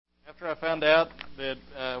After I found out that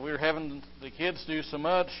we were having the kids do so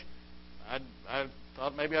much, I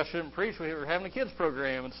thought maybe I shouldn't preach. We were having a kids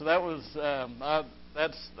program, and so that was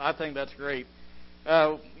I think that's great.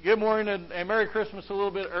 Good morning and Merry Christmas a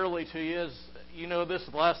little bit early to you. As you know, this is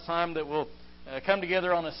the last time that we'll come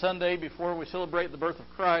together on a Sunday before we celebrate the birth of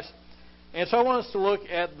Christ. And so I want us to look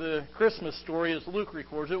at the Christmas story as Luke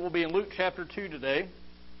records it. We'll be in Luke chapter 2 today.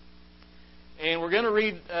 And we're going to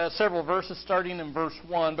read several verses starting in verse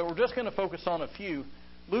 1, but we're just going to focus on a few.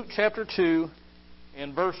 Luke chapter 2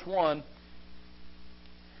 and verse 1.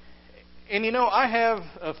 And you know, I have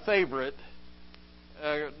a favorite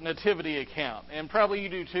nativity account, and probably you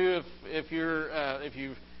do too if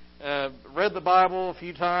you've read the Bible a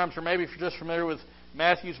few times, or maybe if you're just familiar with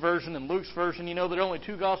Matthew's version and Luke's version. You know that only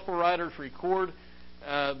two gospel writers record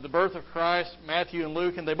the birth of Christ, Matthew and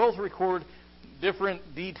Luke, and they both record different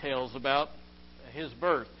details about His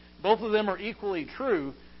birth. Both of them are equally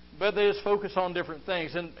true, but they just focus on different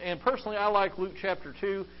things. And personally, I like Luke chapter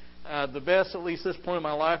 2 the best, at least this point in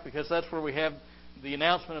my life, because that's where we have the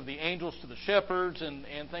announcement of the angels to the shepherds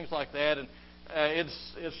and things like that. And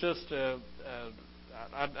it's just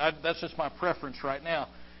that's just my preference right now.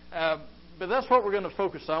 But that's what we're going to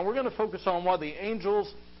focus on. We're going to focus on what the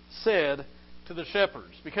angels said to the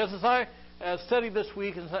shepherds. Because as I studied this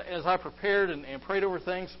week, as I prepared and prayed over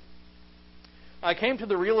things, I came to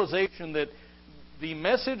the realization that the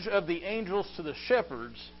message of the angels to the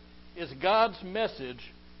shepherds is God's message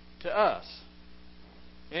to us.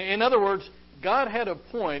 In other words, God had a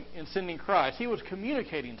point in sending Christ. He was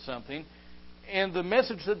communicating something, and the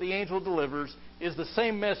message that the angel delivers is the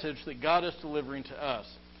same message that God is delivering to us.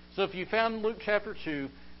 So if you found Luke chapter 2,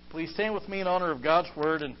 please stand with me in honor of God's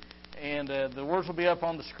Word, and the words will be up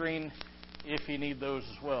on the screen if you need those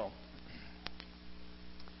as well.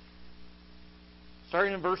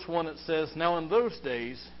 Starting in verse 1, it says, "Now in those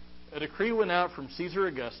days a decree went out from Caesar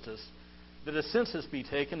Augustus that a census be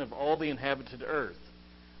taken of all the inhabited earth.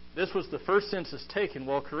 This was the first census taken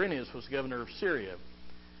while Quirinius was governor of Syria.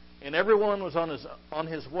 And everyone was on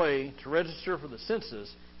his way to register for the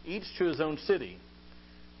census, each to his own city.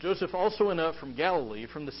 Joseph also went up from Galilee,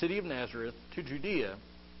 from the city of Nazareth, to Judea,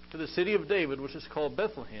 to the city of David, which is called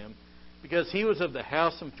Bethlehem, because he was of the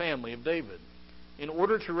house and family of David, in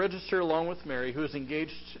order to register along with Mary, who was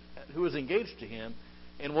engaged to him,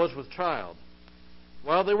 and was with child.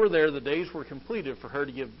 While they were there, the days were completed for her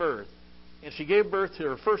to give birth, and she gave birth to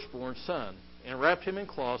her firstborn son, and wrapped him in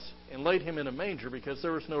cloths, and laid him in a manger, because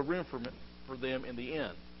there was no room for them in the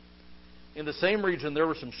inn. In the same region there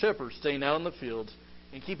were some shepherds staying out in the fields,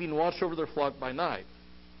 and keeping watch over their flock by night.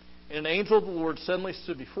 And an angel of the Lord suddenly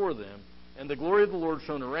stood before them, and the glory of the Lord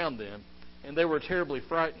shone around them, and they were terribly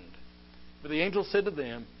frightened. But the angel said to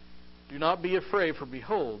them, 'Do not be afraid, for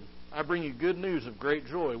behold, I bring you good news of great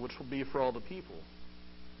joy, which will be for all the people.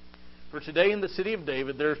 For today in the city of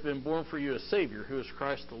David there has been born for you a Savior, who is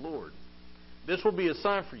Christ the Lord. This will be a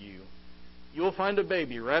sign for you. You will find a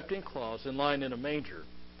baby wrapped in cloths and lying in a manger.'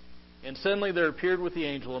 And suddenly there appeared with the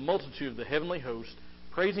angel a multitude of the heavenly host,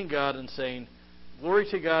 praising God and saying, 'Glory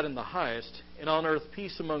to God in the highest, and on earth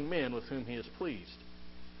peace among men with whom He is pleased.'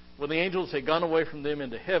 When the angels had gone away from them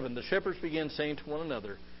into heaven, the shepherds began saying to one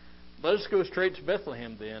another, 'Let us go straight to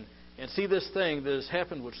Bethlehem then, and see this thing that has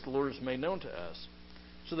happened, which the Lord has made known to us.'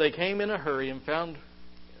 So they came in a hurry and found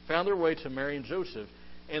their way to Mary and Joseph,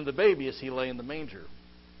 and the baby as he lay in the manger.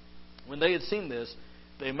 When they had seen this,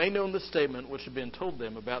 they made known the statement which had been told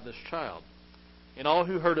them about this child. And all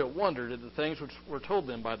who heard it wondered at the things which were told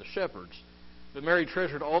them by the shepherds. But Mary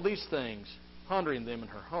treasured all these things, pondering them in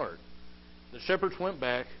her heart. The shepherds went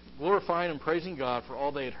back, glorifying and praising God for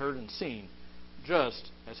all they had heard and seen,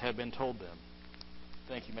 just as had been told them."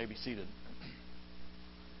 Thank you. You may be seated.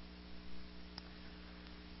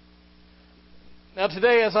 Now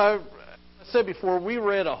today, as I said before, we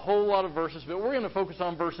read a whole lot of verses, but we're going to focus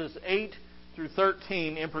on verses 8 through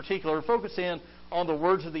 13 in particular, focus in on the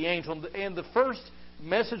words of the angel and the first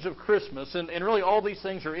message of Christmas. And really all these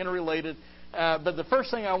things are interrelated, but the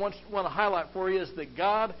first thing I want to highlight for you is that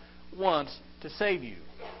God wants to save you.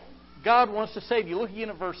 God wants to save you. Look again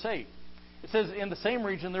at verse 8. It says, "In the same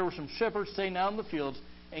region there were some shepherds staying out in the fields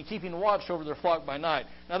and keeping watch over their flock by night."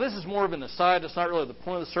 Now this is more of an aside. It's not really the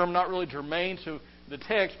point of the sermon, not really germane to the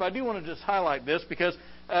text, but I do want to just highlight this because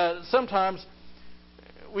sometimes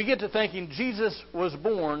we get to thinking Jesus was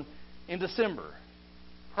born in December.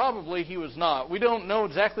 Probably He was not. We don't know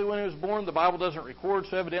exactly when He was born. The Bible doesn't record,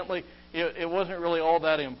 so evidently it wasn't really all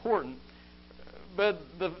that important. But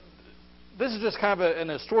this is just kind of an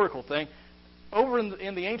historical thing. Over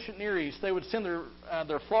in the ancient Near East, they would send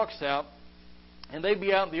their flocks out, and they'd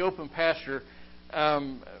be out in the open pasture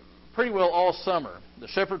pretty well all summer. The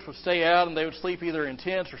shepherds would stay out, and they would sleep either in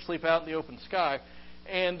tents or sleep out in the open sky,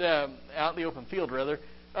 and out in the open field, rather,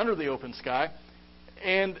 under the open sky.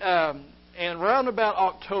 And around about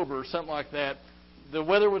October, something like that, the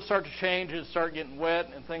weather would start to change. It would start getting wet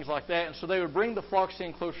and things like that. And so they would bring the flocks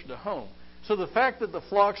in closer to home. So the fact that the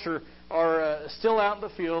flocks are still out in the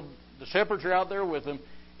field, the shepherds are out there with them,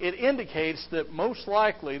 it indicates that most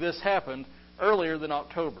likely this happened earlier than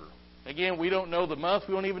October. Again, we don't know the month.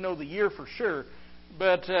 We don't even know the year for sure.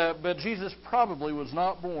 But Jesus probably was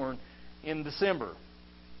not born in December.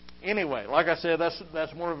 Anyway, like I said,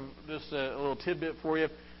 that's more of just a little tidbit for you.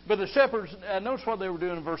 But the shepherds, notice what they were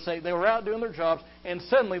doing in verse 8. They were out doing their jobs, and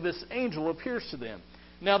suddenly this angel appears to them.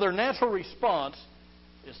 Now, their natural response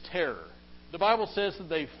is terror. The Bible says that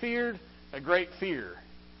they feared a great fear.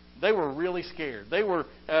 They were really scared. They were,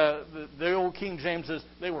 the old King James says,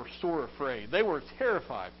 they were sore afraid. They were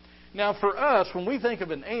terrified. Now, for us, when we think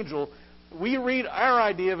of an angel, we read our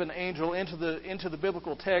idea of an angel into the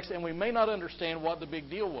biblical text, and we may not understand what the big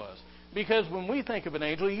deal was. Because when we think of an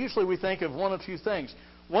angel, usually we think of one of two things.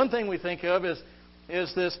 One thing we think of is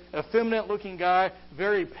this effeminate-looking guy,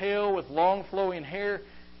 very pale with long flowing hair,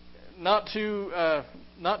 not too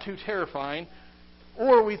terrifying.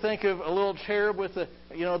 Or we think of a little cherub with the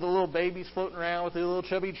little babies floating around with the little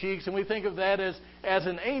chubby cheeks, and we think of that as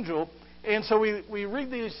an angel. And so we read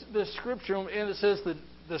this scripture, and it says that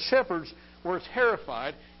the shepherds were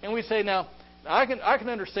terrified, and we say, now I can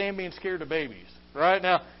understand being scared of babies, right?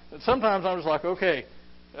 Now sometimes I'm just like, okay,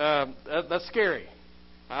 that's scary.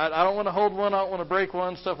 I don't want to hold one. I don't want to break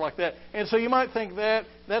one, stuff like that. And so you might think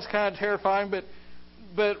that's kind of terrifying,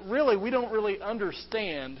 but really we don't really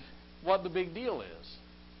understand what the big deal is.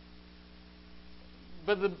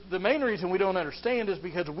 But the main reason we don't understand is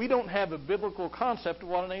because we don't have a biblical concept of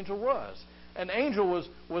what an angel was. An angel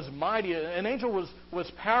was mighty. An angel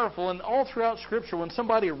was powerful. And all throughout Scripture, when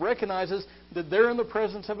somebody recognizes that they're in the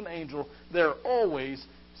presence of an angel, they're always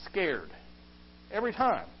scared. Every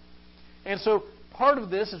time. And so part of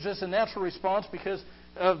this is just a natural response because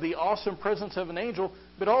of the awesome presence of an angel.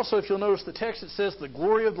 But also, if you'll notice the text, it says the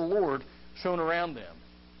glory of the Lord shone around them.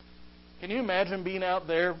 Can you imagine being out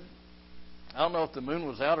there? I don't know if the moon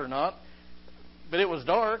was out or not, but it was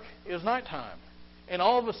dark. It was nighttime. And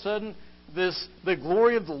all of a sudden, the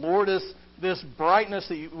glory of the Lord, this brightness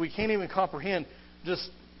that we can't even comprehend, just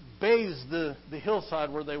bathes the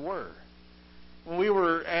hillside where they were. When we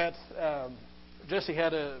were at, Jesse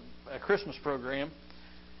had a Christmas program,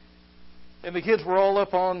 and the kids were all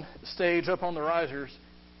up on stage, up on the risers,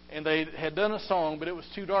 and they had done a song, but it was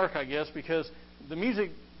too dark, I guess, because the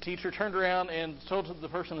music teacher turned around and told the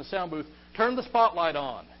person in the sound booth, turn the spotlight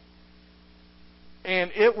on.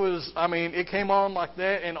 And it came on like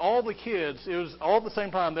that, and all the kids, it was all at the same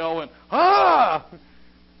time, they all went, ah!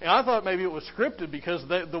 And I thought maybe it was scripted because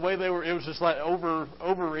the way they were, it was just like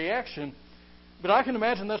overreaction. But I can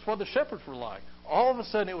imagine that's what the shepherds were like. All of a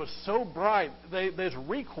sudden, it was so bright, they just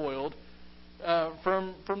recoiled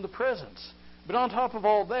from the presence. But on top of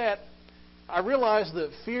all that, I realized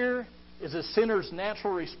that fear is a sinner's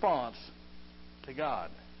natural response to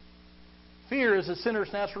God. Fear is a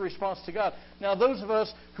sinner's natural response to God. Now, those of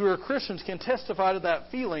us who are Christians can testify to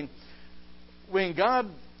that feeling. When God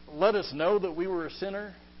let us know that we were a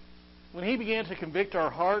sinner, when He began to convict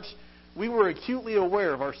our hearts, we were acutely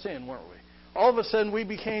aware of our sin, weren't we? All of a sudden, we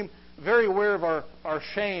became very aware of our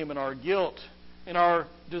shame and our guilt and our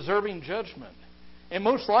deserving judgment. And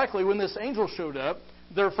most likely, when this angel showed up,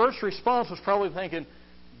 their first response was probably thinking,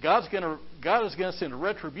 God is going to send a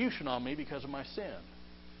retribution on me because of my sin.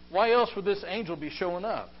 Why else would this angel be showing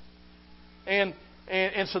up? And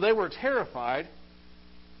so they were terrified.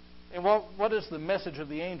 And what is the message of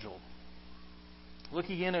the angel? Look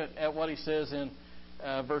again at what he says in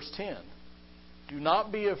verse 10. Do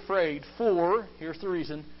not be afraid, for, here's the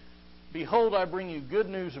reason, behold, I bring you good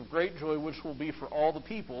news of great joy, which will be for all the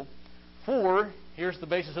people. For, here's the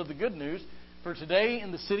basis of the good news, for today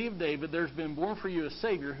in the city of David there's been born for you a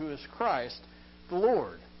Savior who is Christ the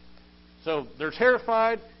Lord. So they're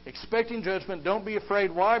terrified, expecting judgment. Don't be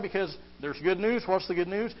afraid. Why? Because there's good news. What's the good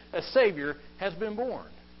news? A Savior has been born.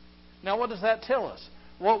 Now what does that tell us?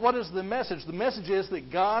 What is the message? The message is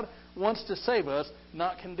that God wants to save us,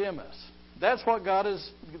 not condemn us. That's what God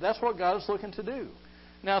is looking to do.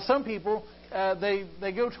 Now some people,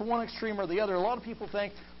 they go to one extreme or the other. A lot of people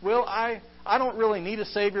think, well, I don't really need a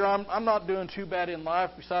Savior. I'm not doing too bad in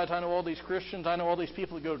life. Besides, I know all these Christians. I know all these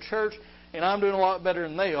people that go to church, and I'm doing a lot better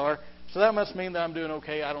than they are. So that must mean that I'm doing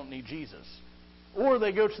okay. I don't need Jesus. Or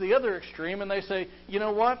they go to the other extreme and they say, you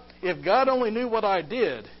know what? If God only knew what I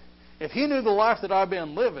did, if He knew the life that I've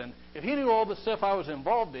been living, if He knew all the stuff I was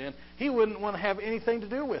involved in, He wouldn't want to have anything to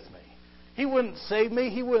do with me. He wouldn't save me.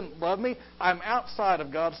 He wouldn't love me. I'm outside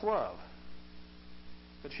of God's love.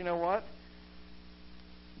 But you know what?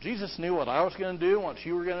 Jesus knew what I was going to do, what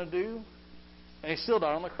you were going to do, and He still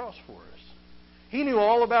died on the cross for us. He knew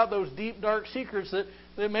all about those deep, dark secrets that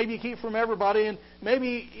maybe you keep from everybody and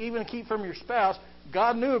maybe even keep from your spouse.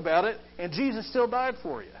 God knew about it, and Jesus still died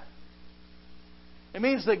for you. It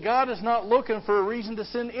means that God is not looking for a reason to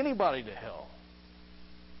send anybody to hell.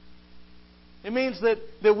 It means that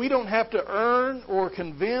we don't have to earn or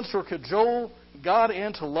convince or cajole God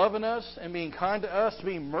into loving us and being kind to us, to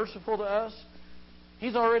being merciful to us.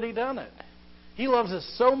 He's already done it. He loves us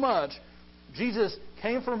so much, Jesus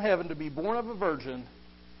came from heaven to be born of a virgin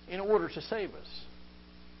in order to save us.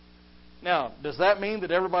 Now, does that mean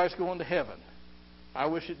that everybody's going to heaven? I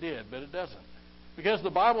wish it did, but it doesn't. Because the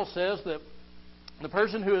Bible says that the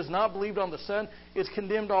person who has not believed on the Son is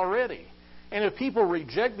condemned already. And if people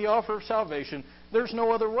reject the offer of salvation, there's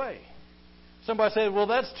no other way. Somebody said, well,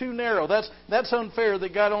 that's too narrow. That's unfair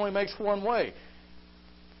that God only makes one way.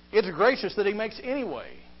 It's gracious that He makes any way,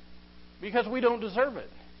 because we don't deserve it.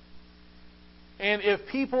 And if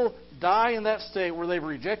people die in that state where they've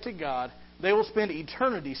rejected God, they will spend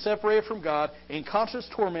eternity separated from God in conscious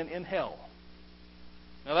torment in hell.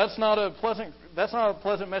 Now that's not a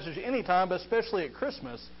pleasant message any time, but especially at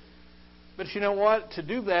Christmas. But you know what? To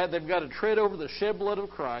do that, they've got to tread over the shed blood of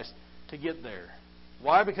Christ to get there.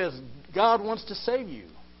 Why? Because God wants to save you.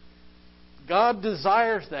 God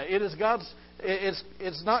desires that.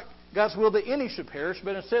 It's not God's will that any should perish,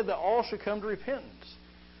 but instead that all should come to repentance.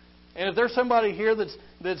 And if there's somebody here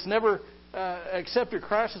that's never accepted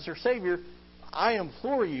Christ as their Savior, I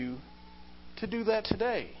implore you to do that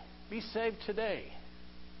today. Be saved today.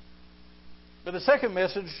 But the second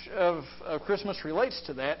message of Christmas relates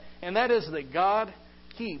to that, and that is that God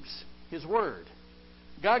keeps His Word.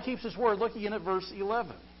 God keeps His Word. Look again at verse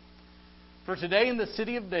 11. For today in the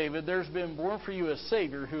city of David there's been born for you a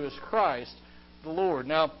Savior who is Christ the Lord.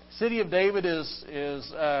 Now, city of David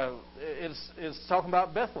is talking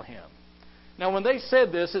about Bethlehem. Now, when they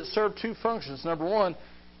said this, it served two functions. Number one,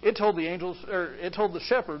 it told the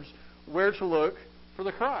shepherds where to look for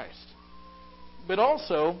the Christ. But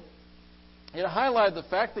also, it highlighted the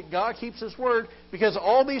fact that God keeps His Word, because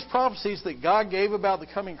all these prophecies that God gave about the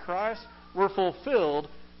coming Christ were fulfilled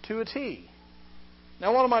to a T.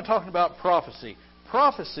 Now, what am I talking about prophecy?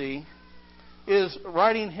 Prophecy is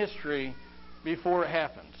writing history before it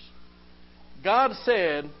happens. God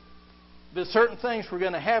said that certain things were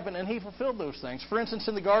going to happen, and He fulfilled those things. For instance,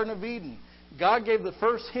 in the Garden of Eden, God gave the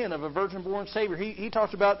first hint of a virgin-born Savior. He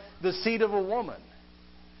talked about the seed of a woman.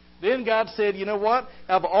 Then God said, you know what?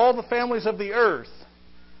 Out of all the families of the earth,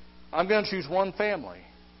 I'm going to choose one family,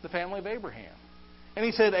 the family of Abraham. And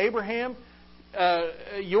He said, Abraham,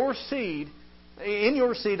 in your seed,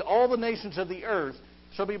 all the nations of the earth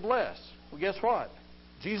shall be blessed. Well, guess what?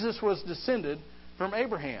 Jesus was descended from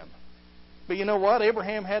Abraham. But you know what?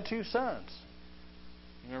 Abraham had two sons.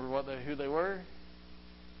 You remember who they were?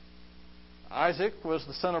 Isaac was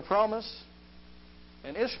the son of promise,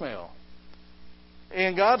 and Ishmael.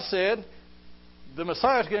 And God said, the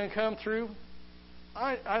Messiah is going to come through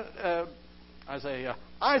Isaac.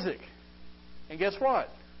 And guess what?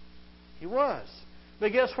 He was.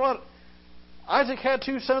 But guess what? Isaac had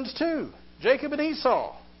two sons too, Jacob and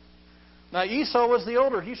Esau. Now, Esau was the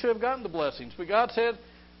older. He should have gotten the blessings. But God said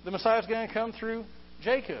the Messiah is going to come through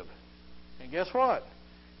Jacob. And guess what?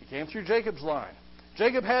 He came through Jacob's line.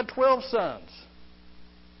 Jacob had 12 sons.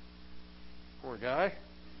 Poor guy.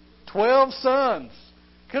 12 sons.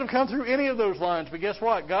 Could have come through any of those lines. But guess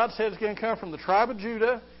what? God said it's going to come from the tribe of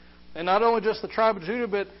Judah. And not only just the tribe of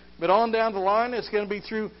Judah, but on down the line, it's going to be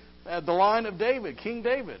through the line of David, King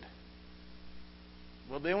David.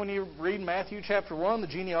 Well, then when you read Matthew chapter 1, the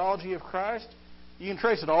genealogy of Christ, you can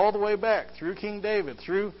trace it all the way back through King David,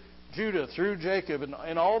 through Judah, through Jacob,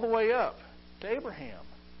 and all the way up to Abraham.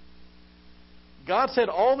 God said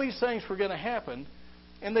all these things were going to happen,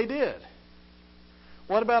 and they did.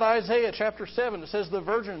 What about Isaiah chapter 7? It says, the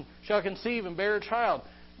virgin shall conceive and bear a child.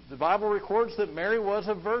 The Bible records that Mary was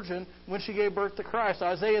a virgin when she gave birth to Christ.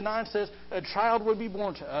 Isaiah 9 says, a child would be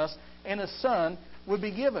born to us, and a son would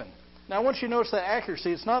be given. Now, I want you to notice that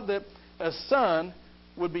accuracy. It's not that a son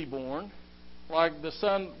would be born, like the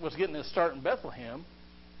son was getting his start in Bethlehem,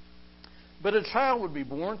 but a child would be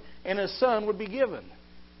born, and a son would be given.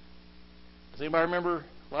 Does anybody remember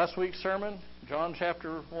last week's sermon, John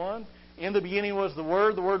chapter 1? In the beginning was the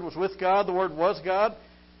Word was with God, the Word was God,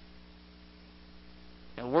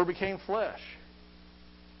 and the Word became flesh.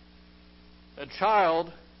 A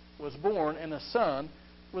child was born, and a son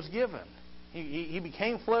was given. He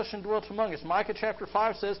became flesh and dwelt among us. Micah chapter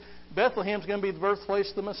 5 says Bethlehem's going to be the birthplace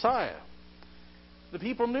of the Messiah. The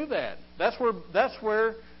people knew that. That's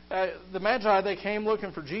where the Magi, they came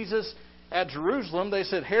looking for Jesus at Jerusalem. They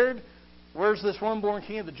said, Herod, where's this one born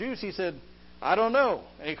king of the Jews? He said, I don't know.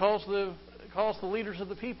 And he calls the leaders of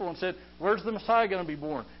the people and said, where's the Messiah going to be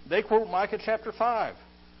born? They quote Micah chapter 5.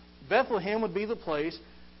 Bethlehem would be the place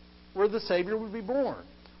where the Savior would be born.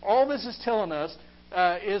 All this is telling us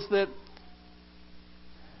is that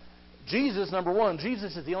Jesus, number one,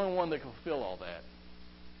 Jesus is the only one that can fulfill all that.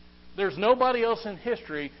 There's nobody else in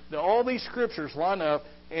history that all these scriptures line up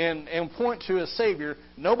and point to as Savior.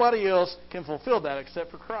 Nobody else can fulfill that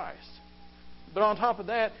except for Christ. But on top of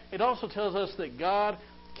that, it also tells us that God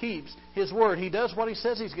keeps His word. He does what He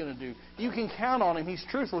says He's going to do. You can count on Him. He's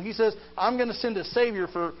truthful. He says, I'm going to send a Savior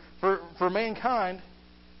for mankind.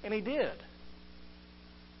 And He did.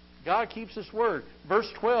 God keeps His word. Verse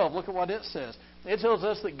 12, look at what it says. It tells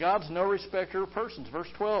us that God's no respecter of persons. Verse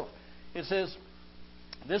 12, it says,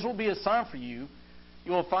 this will be a sign for you.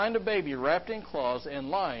 You will find a baby wrapped in cloths and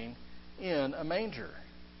lying in a manger.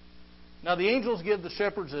 Now the angels give the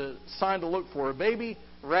shepherds a sign to look for, a baby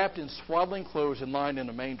wrapped in swaddling clothes and lying in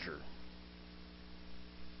a manger.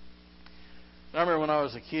 I remember when I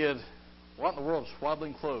was a kid, what in the world is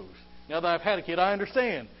swaddling clothes? Now that I've had a kid, I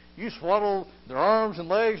understand. You swaddle their arms and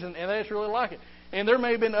legs, and they just really like it. And there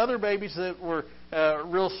may have been other babies that were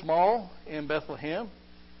real small in Bethlehem.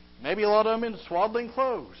 Maybe a lot of them in swaddling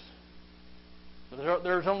clothes. But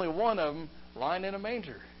there's only one of them lying in a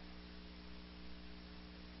manger.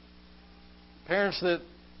 Parents that,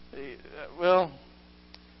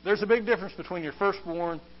 there's a big difference between your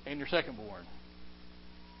firstborn and your secondborn.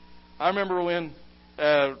 I remember when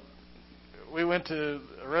we went to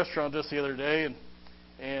a restaurant just the other day,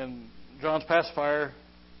 and John's pacifier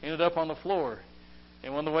ended up on the floor.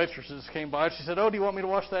 And one of the waitresses came by, she said, "Oh, do you want me to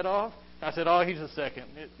wash that off?" I said, "Oh, he's a second.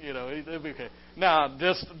 It'll be okay." Now,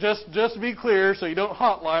 just to be clear, so you don't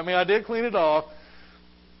hotline me, I did clean it off.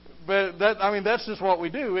 But that's just what we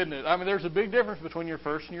do, isn't it? There's a big difference between your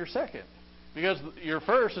first and your second. Because your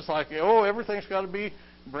first is like, oh, everything's got to be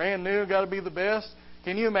brand new, got to be the best.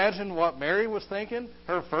 Can you imagine what Mary was thinking?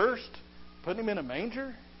 Her first, putting him in a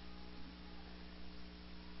manger?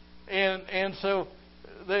 And so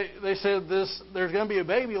they said there's going to be a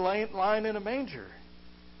baby lying in a manger.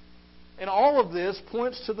 And all of this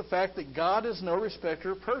points to the fact that God is no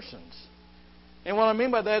respecter of persons. And what I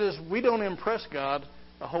mean by that is we don't impress God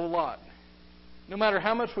a whole lot. No matter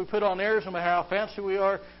how much we put on airs, no matter how fancy we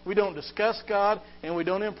are, we don't discuss God and we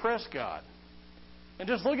don't impress God. And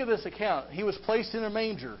just look at this account. He was placed in a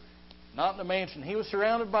manger, not in a mansion. He was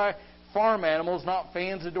surrounded by farm animals, not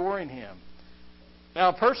fans adoring Him.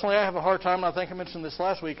 Now, personally, I have a hard time, and I think I mentioned this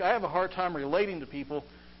last week, I have a hard time relating to people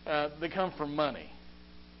that come from money.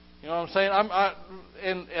 You know what I'm saying?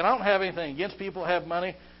 And I don't have anything against people who have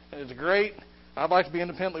money. It's great. I'd like to be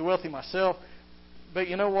independently wealthy myself. But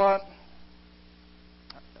you know what?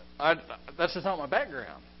 That's just not my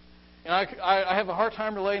background. And I have a hard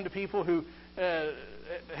time relating to people who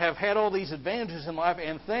have had all these advantages in life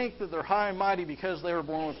and think that they're high and mighty because they were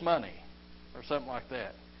born with money or something like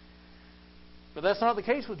that. But that's not the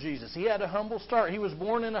case with Jesus. He had a humble start. He was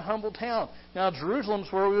born in a humble town. Now, Jerusalem's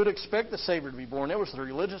where we would expect the Savior to be born. It was the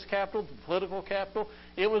religious capital, the political capital.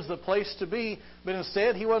 It was the place to be. But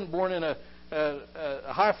instead, He wasn't born in a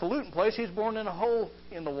highfalutin place. He was born in a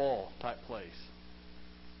hole-in-the-wall type place.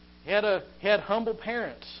 He had humble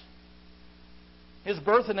parents. His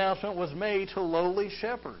birth announcement was made to lowly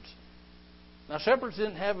shepherds. Now, shepherds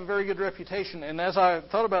didn't have a very good reputation. And as I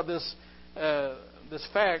thought about this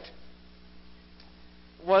fact,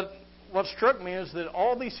 what struck me is that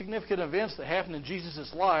all these significant events that happened in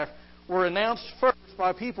Jesus' life were announced first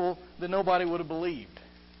by people that nobody would have believed.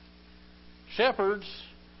 Shepherds,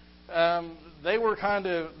 they were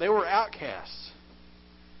outcasts.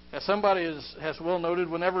 As somebody has well noted,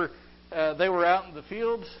 whenever they were out in the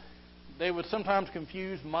fields, they would sometimes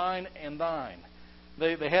confuse mine and thine.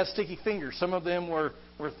 They had sticky fingers. Some of them were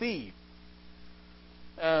thieves.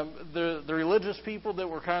 The religious people that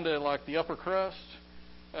were kind of like the upper crust,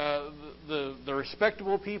 the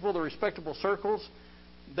respectable people, the respectable circles,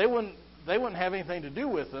 they wouldn't have anything to do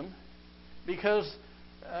with them because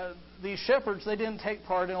these shepherds, they didn't take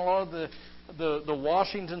part in a lot of the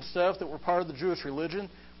washings and stuff that were part of the Jewish religion,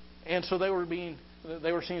 and so they were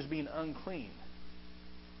seen as being unclean.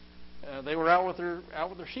 They were out with their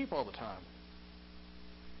sheep all the time.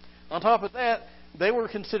 On top of that, they were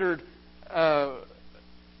considered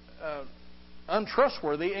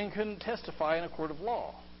untrustworthy and couldn't testify in a court of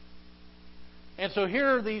law. And so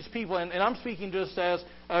here are these people, and I'm speaking just as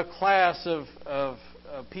a class of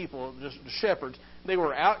people, just shepherds. They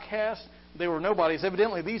were outcasts. They were nobodies.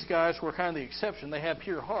 Evidently, these guys were kind of the exception. They had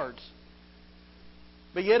pure hearts.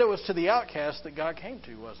 But yet it was to the outcasts that God came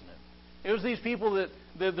to, wasn't it? It was these people that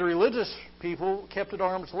the religious people kept at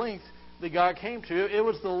arm's length that God came to. It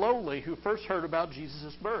was the lowly who first heard about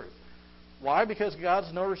Jesus' birth. Why? Because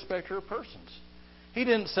God's no respecter of persons. He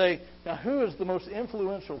didn't say, now who is the most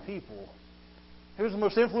influential people? Who's the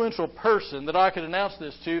most influential person that I could announce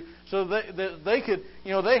this to, so that they could,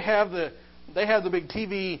 they have the big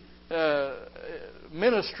TV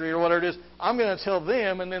ministry or whatever it is. I'm going to tell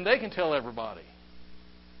them, and then they can tell everybody.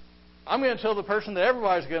 I'm going to tell the person that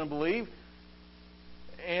everybody's going to believe,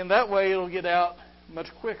 and that way it'll get out much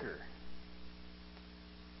quicker.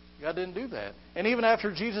 God didn't do that. And even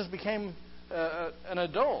after Jesus became an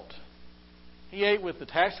adult, He ate with the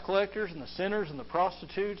tax collectors and the sinners and the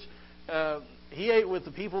prostitutes. He ate with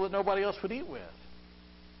the people that nobody else would eat with.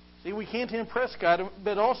 See, we can't impress God,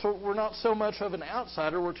 but also we're not so much of an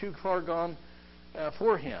outsider. We're too far gone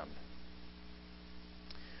for Him.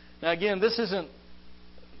 Now, again, this isn't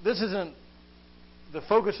the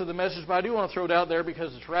focus of the message, but I do want to throw it out there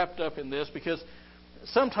because it's wrapped up in this. Because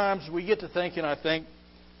sometimes we get to thinking, I think,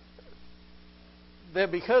 that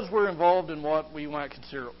because we're involved in what we might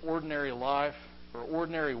consider ordinary life or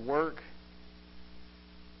ordinary work,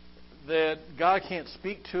 that God can't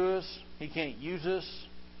speak to us, He can't use us,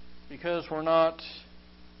 because we're not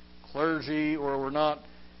clergy or we're not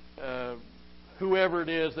whoever it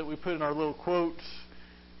is that we put in our little quotes.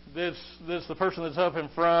 This the person that's up in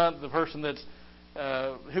front, the person that's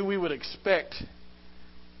who we would expect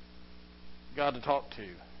God to talk to.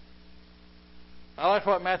 I like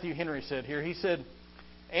what Matthew Henry said here. He said,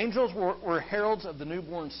 angels were heralds of the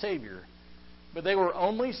newborn Savior, but they were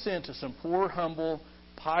only sent to some poor, humble,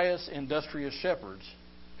 pious, industrious shepherds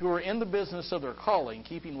who are in the business of their calling,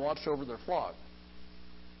 keeping watch over their flock.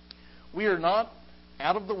 We are not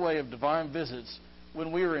out of the way of divine visits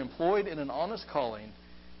when we are employed in an honest calling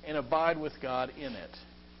and abide with God in it.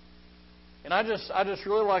 And I just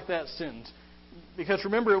really like that sentence, because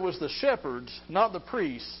remember, it was the shepherds, not the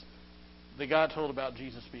priests, that God told about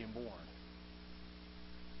Jesus being born.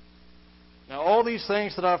 Now, all these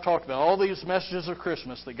things that I've talked about, all these messages of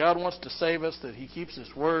Christmas, that God wants to save us, that He keeps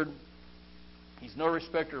His word, He's no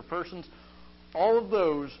respecter of persons, all of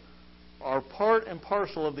those are part and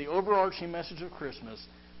parcel of the overarching message of Christmas,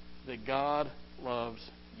 that God loves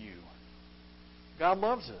you. God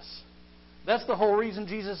loves us. That's the whole reason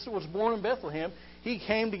Jesus was born in Bethlehem. He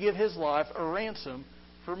came to give His life a ransom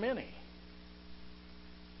for many.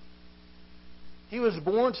 He was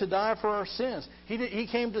born to die for our sins. He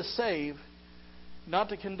came to save, not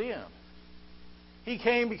to condemn. He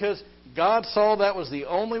came because God saw that was the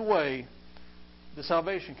only way the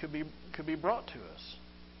salvation could be brought to us.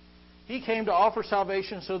 He came to offer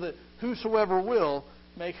salvation so that whosoever will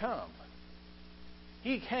may come.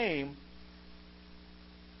 He came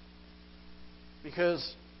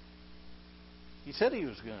because He said He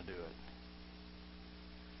was going to do it.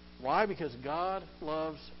 Why? Because God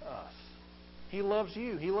loves us. He loves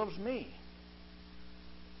you. He loves me.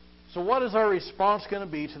 So what is our response going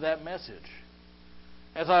to be to that message?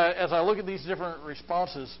 As I look at these different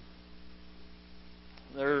responses,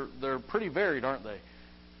 they're pretty varied, aren't they?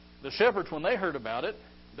 The shepherds, when they heard about it,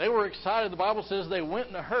 they were excited. The Bible says they went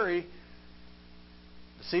in a hurry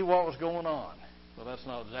to see what was going on. Well, that's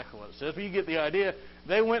not exactly what it says, but you get the idea.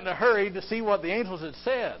 They went in a hurry to see what the angels had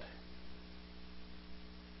said.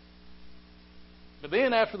 But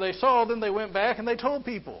then after they saw, then they went back and they told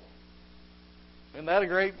people. Isn't that a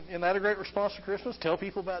great response to Christmas? Tell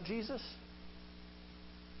people about Jesus?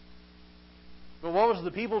 But what was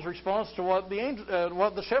the people's response to what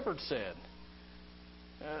the shepherds said?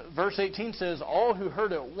 Verse 18 says, all who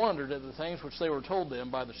heard it wondered at the things which they were told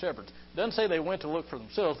them by the shepherds. It doesn't say they went to look for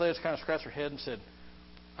themselves. They just kind of scratched their head and said,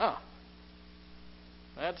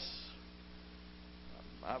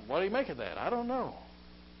 what do you make of that? I don't know.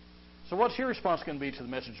 So what's your response going to be to the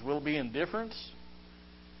message? Will it be indifference?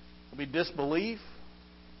 Will it be disbelief?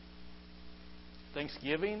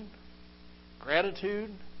 Thanksgiving?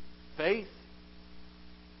 Gratitude? Faith?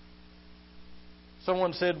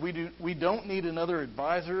 Someone said, we don't need another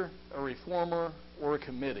advisor, a reformer, or a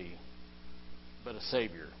committee, but a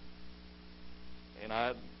Savior. And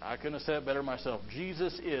I couldn't have said it better myself.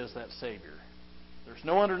 Jesus is that Savior. There's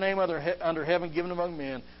no other name under heaven given among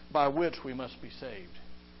men by which we must be saved.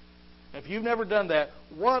 If you've never done that,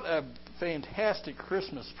 what a fantastic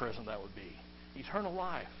Christmas present that would be. Eternal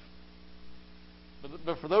life.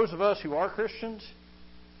 But for those of us who are Christians,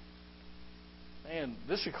 Man,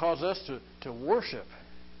 this should cause us to worship,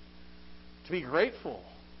 to be grateful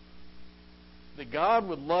that God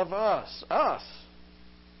would love us,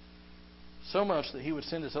 so much that He would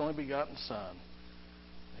send His only begotten Son.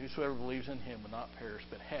 Whosoever believes in Him will not perish,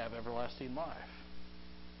 but have everlasting life.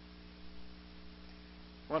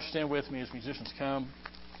 I want you to stand with me as musicians come.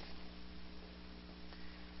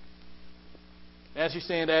 As you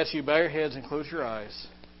stand, I ask you, bow your heads and close your eyes.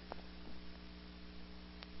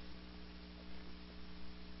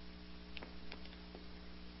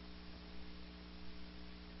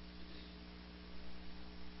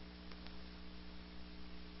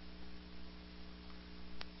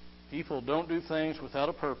 People don't do things without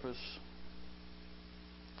a purpose,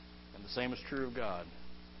 and the same is true of God.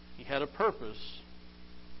 He had a purpose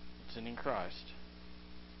in sending Christ.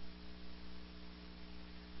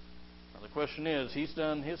 Now the question is, He's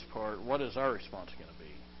done His part. What is our response going to be?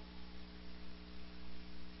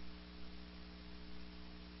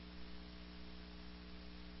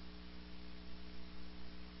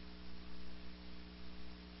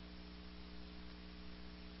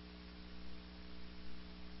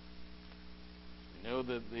 Know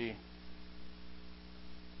that the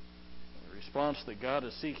response that God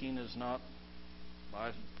is seeking is not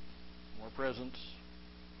by more presence,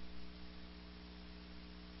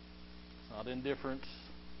 it's not indifference,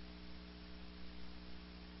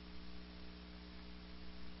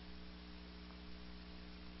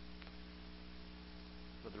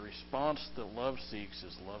 but the response that love seeks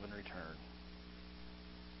is love in return.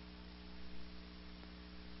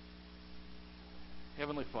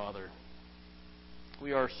 Heavenly Father,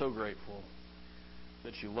 we are so grateful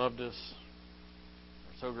that You loved us.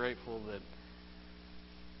 We're so grateful that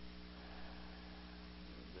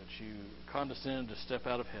You condescended to step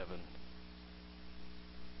out of heaven,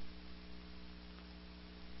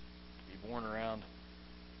 to be born around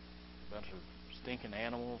a bunch of stinking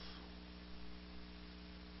animals,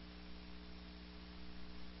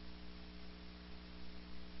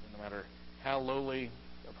 and no matter how lowly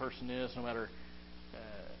a person is, no matter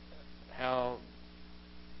how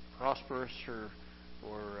prosperous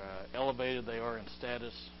or elevated they are in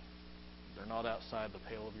status, they're not outside the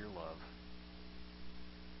pale of Your love.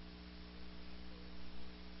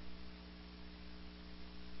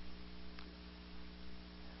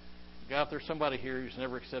 God, if there's somebody here who's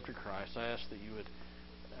never accepted Christ, I ask that You would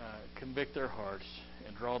convict their hearts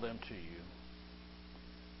and draw them to You.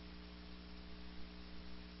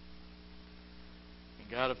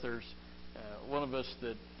 And God, if there's one of us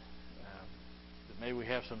that maybe we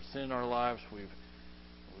have some sin in our lives, we've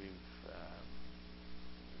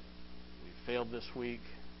failed this week,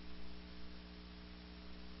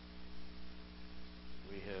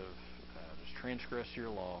 we have just transgressed Your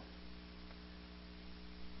law.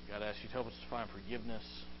 God, I ask You to help us to find forgiveness.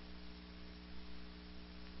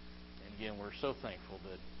 And again, we're so thankful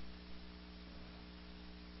that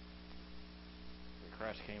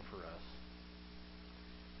Christ came for us.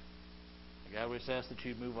 And God, we just ask that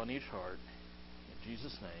You'd move on each heart. In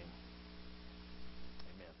Jesus' name.